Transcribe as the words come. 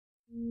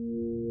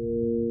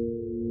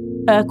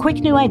A quick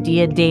new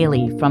idea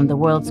daily from the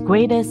world's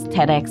greatest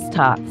TEDx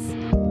talks.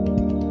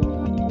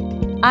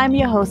 I'm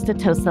your host,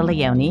 Atossa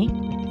Leoni,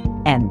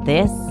 and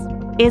this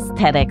is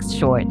TEDx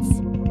Shorts.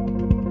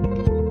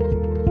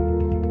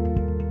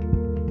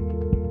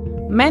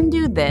 Men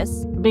do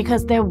this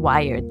because they're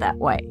wired that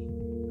way.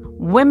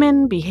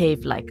 Women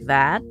behave like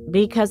that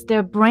because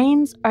their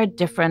brains are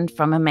different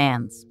from a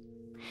man's.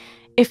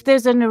 If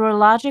there's a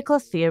neurological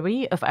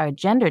theory of our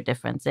gender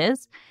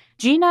differences,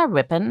 Gina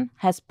Rippon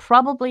has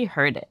probably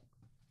heard it,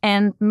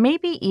 and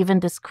maybe even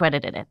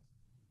discredited it.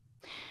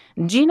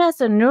 Gina's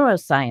a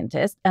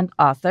neuroscientist and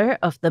author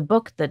of the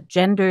book The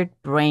Gendered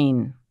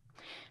Brain.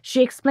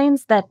 She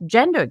explains that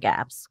gender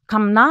gaps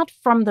come not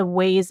from the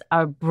ways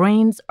our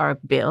brains are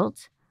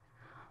built,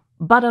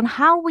 but on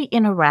how we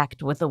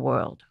interact with the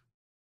world.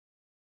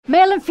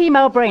 Male and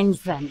female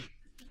brains, then.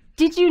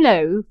 Did you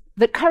know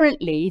that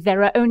currently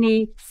there are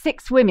only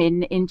 6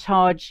 women in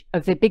charge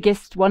of the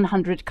biggest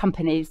 100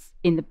 companies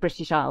in the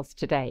British Isles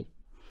today?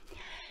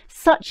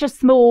 Such a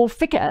small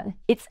figure,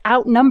 it's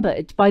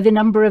outnumbered by the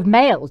number of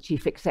male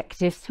chief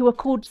executives who are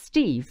called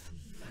Steve.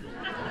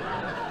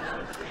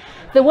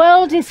 The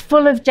world is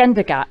full of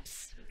gender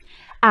gaps.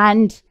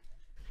 And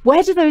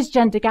where do those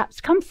gender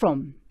gaps come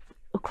from?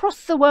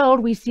 Across the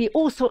world, we see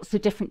all sorts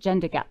of different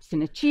gender gaps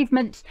in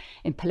achievement,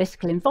 in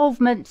political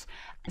involvement.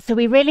 So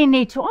we really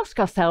need to ask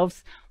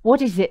ourselves,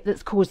 what is it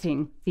that's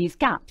causing these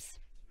gaps?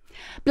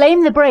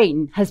 Blame the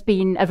brain has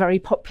been a very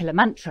popular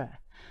mantra.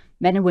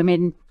 Men and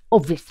women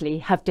obviously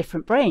have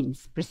different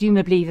brains.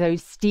 Presumably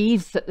those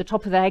Steves at the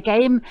top of their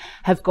game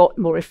have got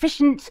more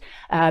efficient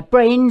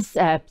brains,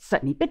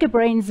 certainly bigger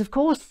brains, of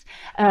course,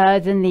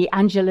 than the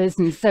Angelas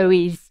and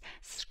Zoes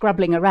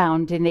scrubbling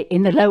around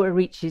in the lower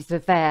reaches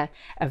of their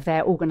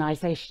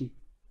organisation.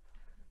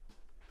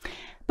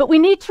 But we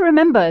need to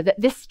remember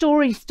that this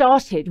story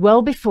started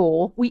well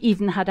before we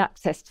even had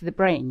access to the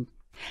brain.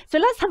 So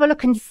let's have a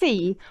look and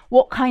see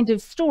what kind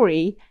of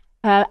story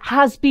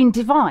has been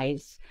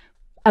devised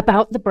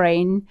about the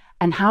brain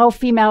and how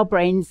female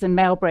brains and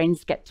male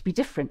brains get to be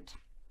different.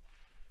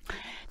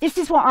 This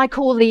is what I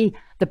call the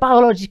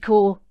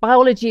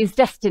biology is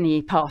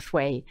destiny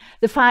pathway.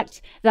 The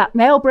fact that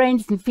male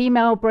brains and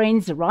female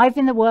brains arrive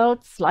in the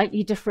world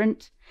slightly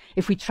different.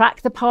 If we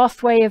track the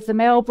pathway of the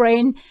male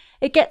brain,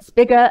 it gets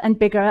bigger and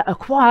bigger,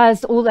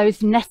 acquires all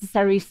those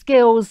necessary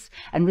skills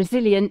and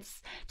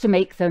resilience to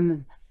make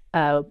them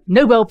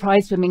Nobel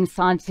Prize-winning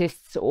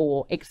scientists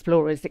or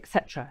explorers,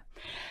 etc.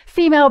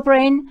 Female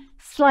brain,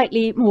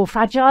 slightly more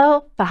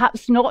fragile,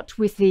 perhaps not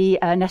with the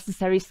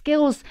necessary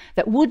skills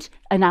that would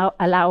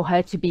allow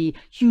her to be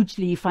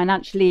hugely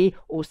financially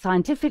or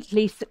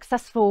scientifically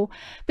successful,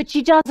 but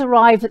she does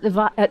arrive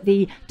at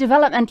the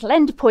developmental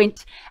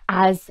endpoint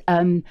as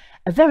a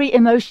very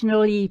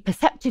emotionally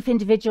perceptive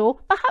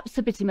individual, perhaps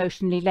a bit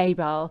emotionally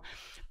labile,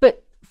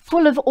 but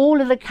full of all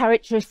of the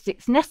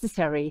characteristics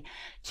necessary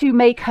to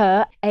make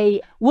her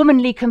a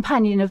womanly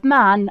companion of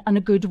man and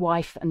a good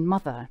wife and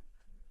mother.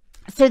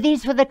 So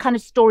these were the kind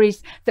of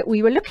stories that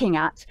we were looking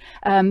at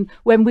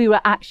when we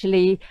were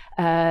actually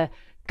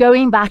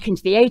going back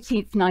into the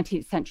 18th,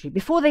 19th century.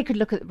 Before they could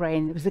look at the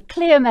brain, there was a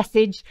clear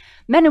message.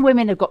 Men and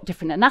women have got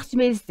different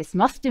anatomies. This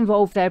must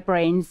involve their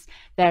brains.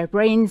 Their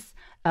brains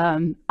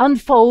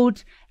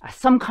unfold,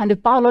 some kind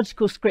of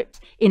biological script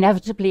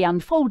inevitably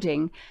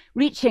unfolding,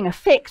 reaching a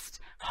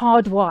fixed,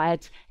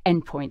 hardwired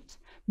endpoint.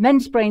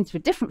 Men's brains were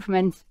different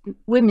from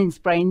women's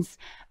brains,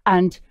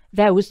 and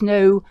there was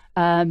no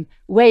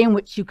way in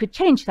which you could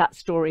change that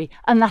story,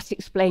 and that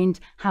explained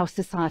how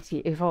society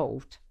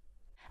evolved.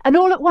 And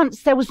all at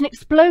once, there was an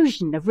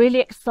explosion of really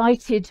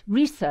excited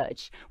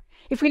research.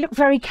 If we look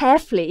very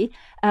carefully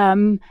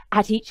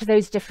at each of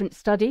those different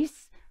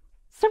studies,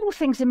 several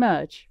things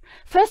emerge.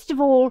 First of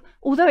all,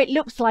 although it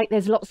looks like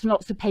there's lots and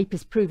lots of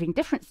papers proving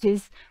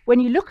differences, when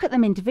you look at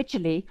them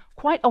individually,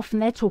 quite often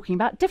they're talking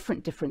about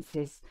different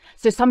differences.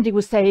 So somebody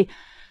will say,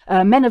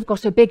 men have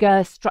got a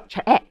bigger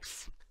structure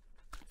X.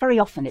 Very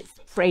often it's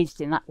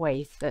phrased in that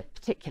way for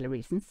particular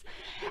reasons.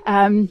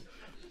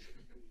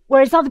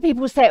 Whereas other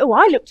people will say, oh,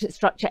 I looked at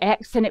structure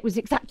X and it was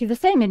exactly the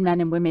same in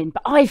men and women,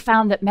 but I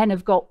found that men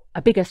have got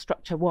a bigger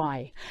structure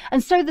Y.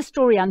 And so the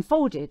story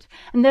unfolded.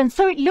 And then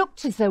so it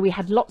looked as though we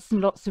had lots and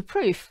lots of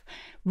proof.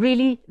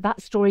 Really,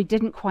 that story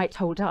didn't quite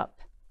hold up.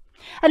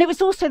 And it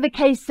was also the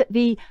case that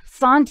the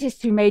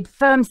scientists who made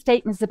firm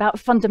statements about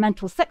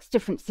fundamental sex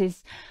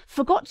differences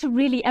forgot to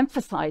really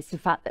emphasize the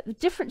fact that the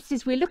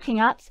differences we're looking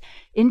at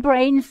in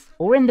brains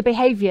or in the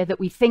behavior that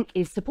we think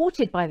is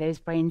supported by those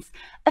brains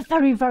are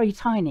very, very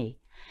tiny.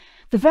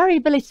 The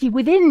variability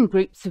within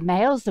groups of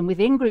males and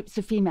within groups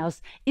of females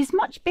is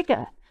much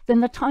bigger than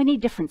the tiny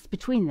difference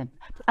between them.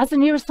 As a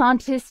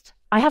neuroscientist,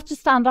 I have to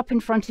stand up in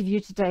front of you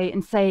today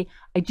and say,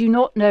 I do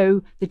not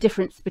know the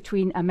difference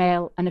between a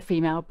male and a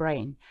female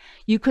brain.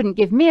 You couldn't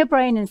give me a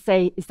brain and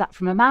say, is that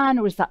from a man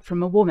or is that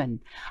from a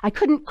woman? I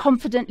couldn't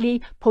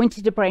confidently point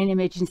at a brain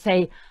image and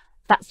say,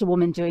 that's a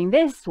woman doing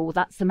this or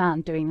that's a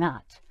man doing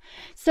that.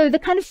 So the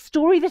kind of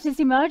story that has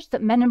emerged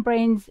that men and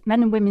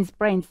women's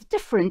brains are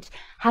different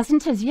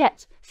hasn't as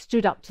yet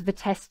stood up to the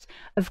test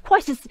of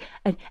quite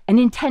an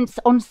intense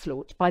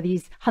onslaught by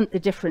these Hunt the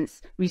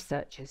Difference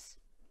researchers.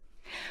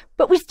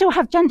 But we still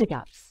have gender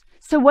gaps.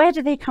 So where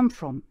do they come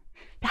from?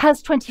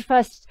 Has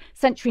 21st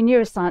century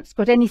neuroscience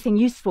got anything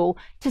useful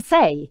to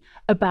say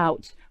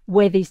about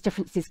where these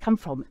differences come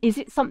from? Is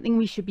it something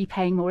we should be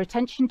paying more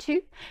attention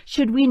to?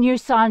 Should we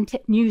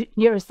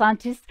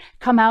neuroscientists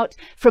come out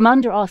from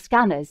under our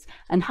scanners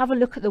and have a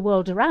look at the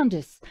world around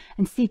us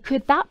and see,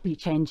 could that be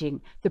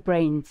changing the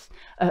brains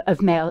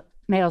of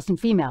males and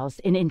females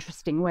in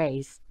interesting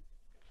ways?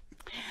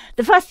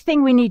 The first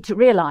thing we need to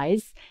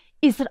realize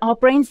is that our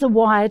brains are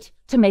wired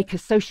to make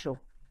us social.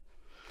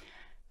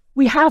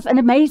 We have an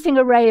amazing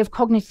array of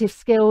cognitive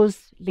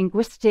skills: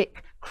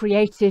 linguistic,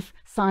 creative,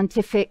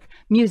 scientific,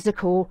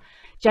 musical.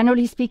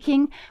 Generally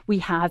speaking, we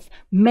have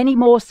many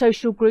more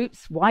social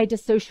groups, wider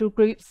social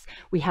groups.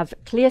 We have a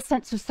clear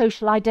sense of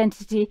social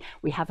identity.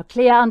 We have a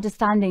clear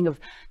understanding of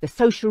the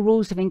social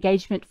rules of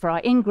engagement for our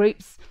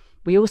in-groups.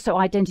 We also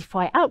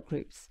identify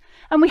out-groups.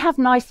 And we have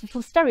nice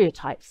little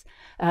stereotypes,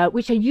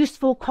 which are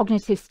useful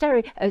cognitive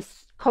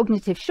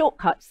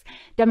shortcuts,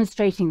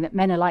 demonstrating that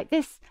men are like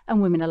this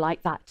and women are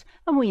like that,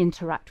 and we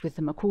interact with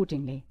them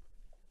accordingly.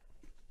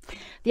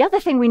 The other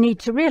thing we need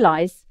to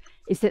realize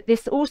is that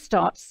this all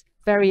starts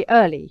very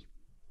early.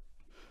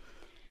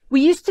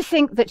 We used to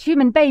think that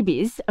human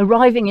babies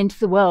arriving into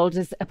the world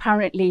as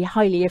apparently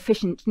highly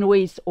efficient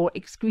noise or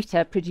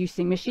excreta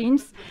producing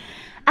machines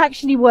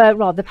actually were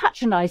rather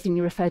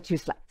patronizingly referred to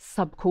as like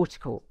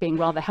subcortical, being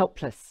rather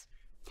helpless.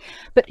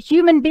 But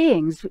human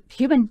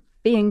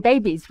being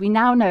babies, we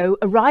now know,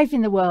 arrive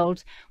in the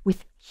world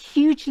with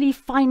hugely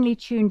finely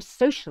tuned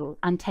social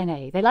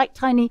antennae. They're like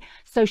tiny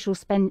social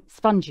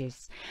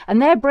sponges,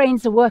 and their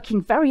brains are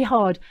working very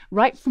hard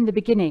right from the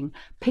beginning,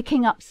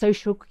 picking up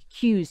social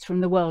cues from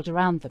the world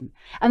around them.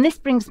 And this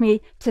brings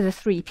me to the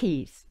 3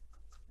 Ps.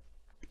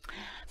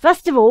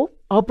 First of all,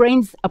 our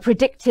brains are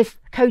predictive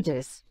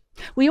coders.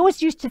 We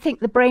always used to think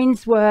the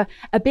brains were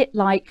a bit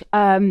like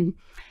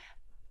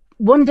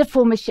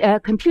wonderful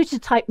computer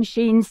type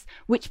machines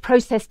which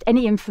processed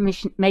any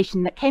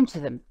information that came to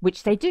them,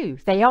 which they do.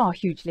 They are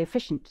hugely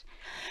efficient.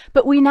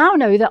 But we now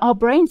know that our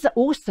brains are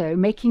also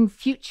making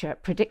future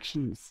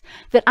predictions,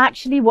 that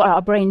actually what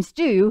our brains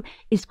do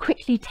is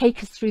quickly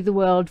take us through the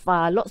world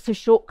via lots of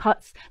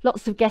shortcuts,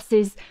 lots of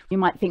guesses. You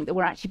might think that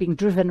we're actually being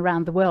driven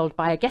around the world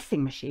by a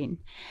guessing machine.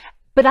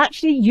 But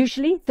actually,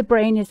 usually, the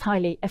brain is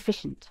highly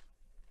efficient.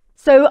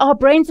 So our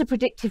brains are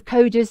predictive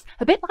coders,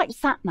 a bit like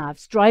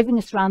sat-navs, driving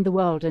us around the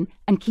world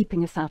and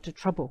keeping us out of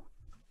trouble.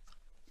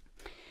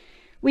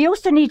 We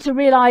also need to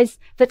realize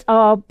that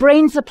our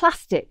brains are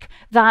plastic,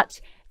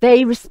 that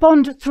they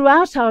respond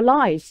throughout our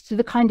lives to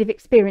the kind of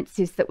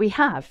experiences that we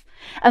have,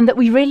 and that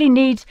we really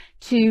need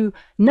to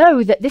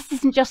know that this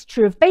isn't just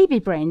true of baby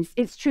brains,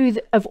 it's true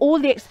of all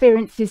the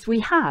experiences we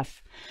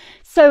have.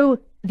 So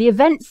the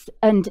events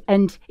and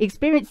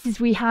experiences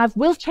we have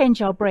will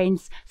change our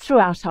brains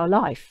throughout our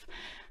life.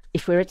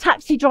 If we're a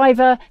taxi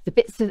driver,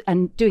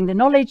 and doing the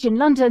knowledge in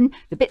London,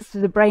 the bits of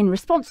the brain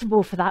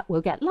responsible for that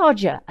will get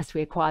larger as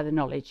we acquire the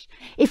knowledge.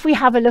 If we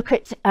have a look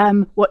at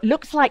what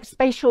looks like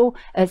spatial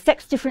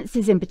sex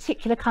differences in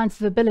particular kinds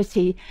of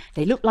ability,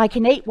 they look like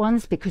innate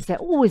ones because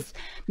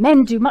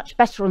men do much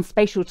better on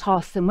spatial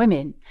tasks than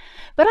women.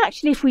 But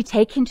actually, if we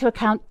take into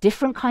account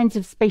different kinds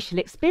of spatial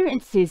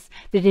experiences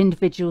that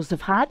individuals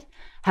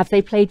have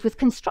they played with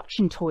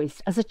construction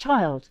toys as a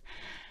child?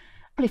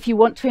 If you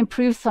want to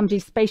improve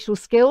somebody's spatial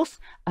skills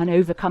and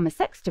overcome a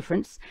sex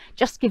difference,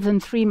 just give them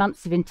 3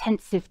 months of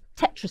intensive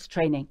Tetris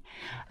training.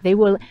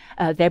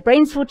 Their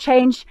brains will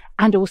change,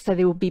 and also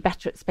they will be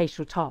better at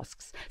spatial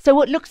tasks. So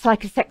what looks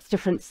like a sex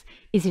difference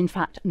is in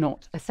fact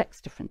not a sex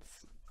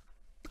difference.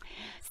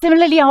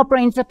 Similarly, our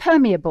brains are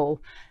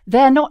permeable.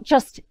 They're not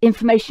just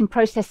information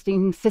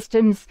processing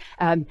systems,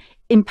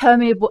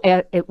 impermeable,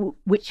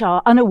 which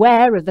are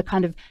unaware of the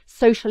kind of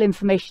social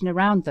information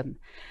around them.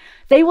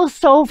 They will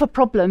solve a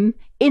problem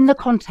in the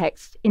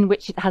context in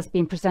which it has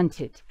been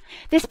presented.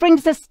 This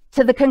brings us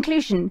to the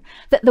conclusion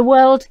that the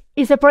world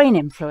is a brain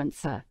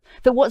influencer,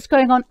 that what's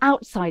going on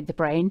outside the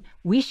brain,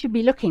 we should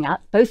be looking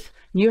at, both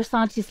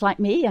neuroscientists like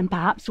me and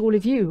perhaps all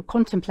of you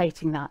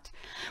contemplating that.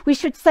 We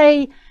should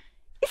say,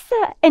 is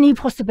there any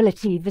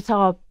possibility that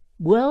our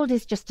world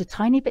is just a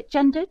tiny bit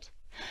gendered?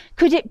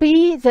 Could it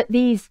be that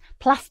these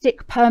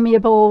plastic,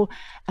 permeable,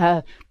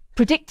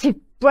 predictive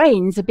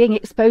brains are being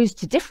exposed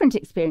to different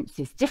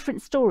experiences,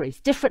 different stories,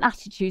 different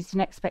attitudes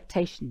and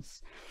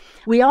expectations?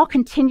 We are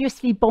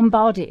continuously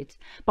bombarded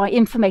by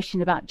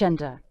information about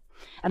gender.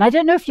 And I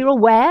don't know if you're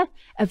aware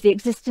of the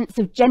existence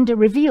of gender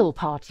reveal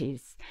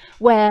parties,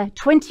 where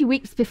 20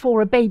 weeks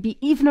before a baby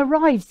even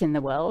arrives in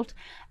the world,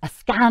 a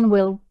scan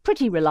will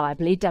pretty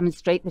reliably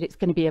demonstrate that it's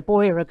going to be a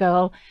boy or a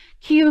girl,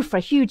 queue for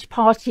a huge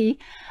party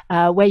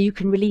where you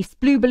can release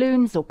blue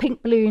balloons or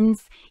pink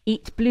balloons,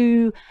 eat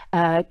blue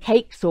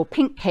cakes or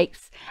pink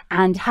cakes,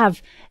 and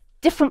have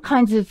different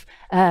kinds of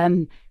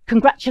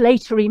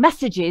congratulatory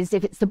messages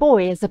if it's a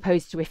boy as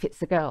opposed to if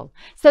it's a girl.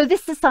 So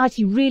this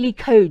society really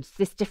codes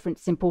this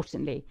difference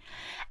importantly.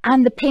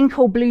 And the pink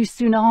or blue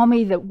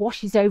tsunami that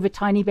washes over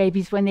tiny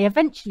babies when they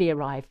eventually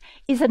arrive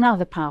is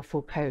another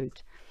powerful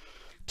code.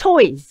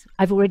 Toys.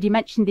 I've already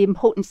mentioned the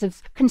importance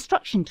of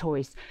construction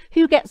toys.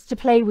 Who gets to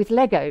play with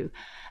Lego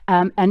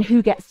and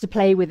who gets to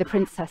play with a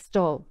princess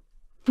doll?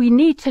 We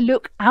need to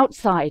look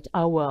outside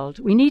our world.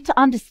 We need to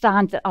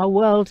understand that our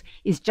world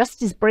is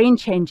just as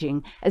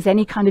brain-changing as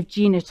any kind of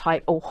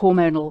genotype or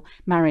hormonal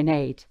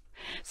marinade.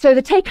 So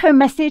the take-home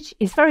message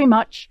is very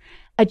much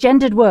a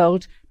gendered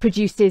world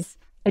produces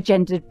a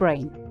gendered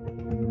brain.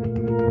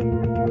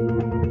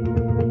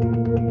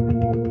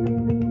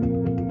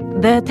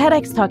 The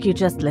TEDx talk you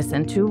just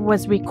listened to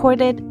was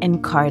recorded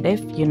in Cardiff,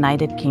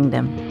 United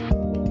Kingdom.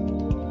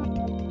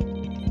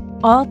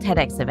 All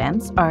TEDx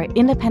events are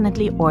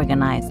independently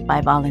organized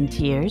by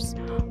volunteers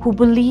who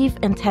believe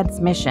in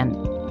TED's mission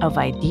of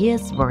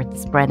ideas worth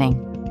spreading.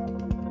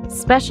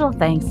 Special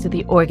thanks to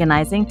the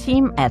organizing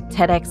team at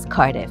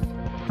TEDxCardiff.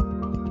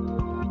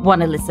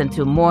 Want to listen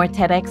to more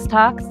TEDx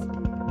talks?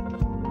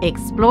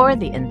 Explore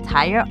the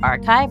entire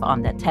archive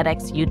on the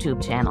TEDx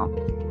YouTube channel.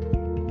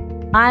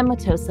 I'm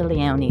Atossa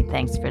Leoni.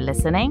 Thanks for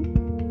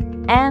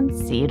listening, and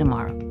see you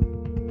tomorrow.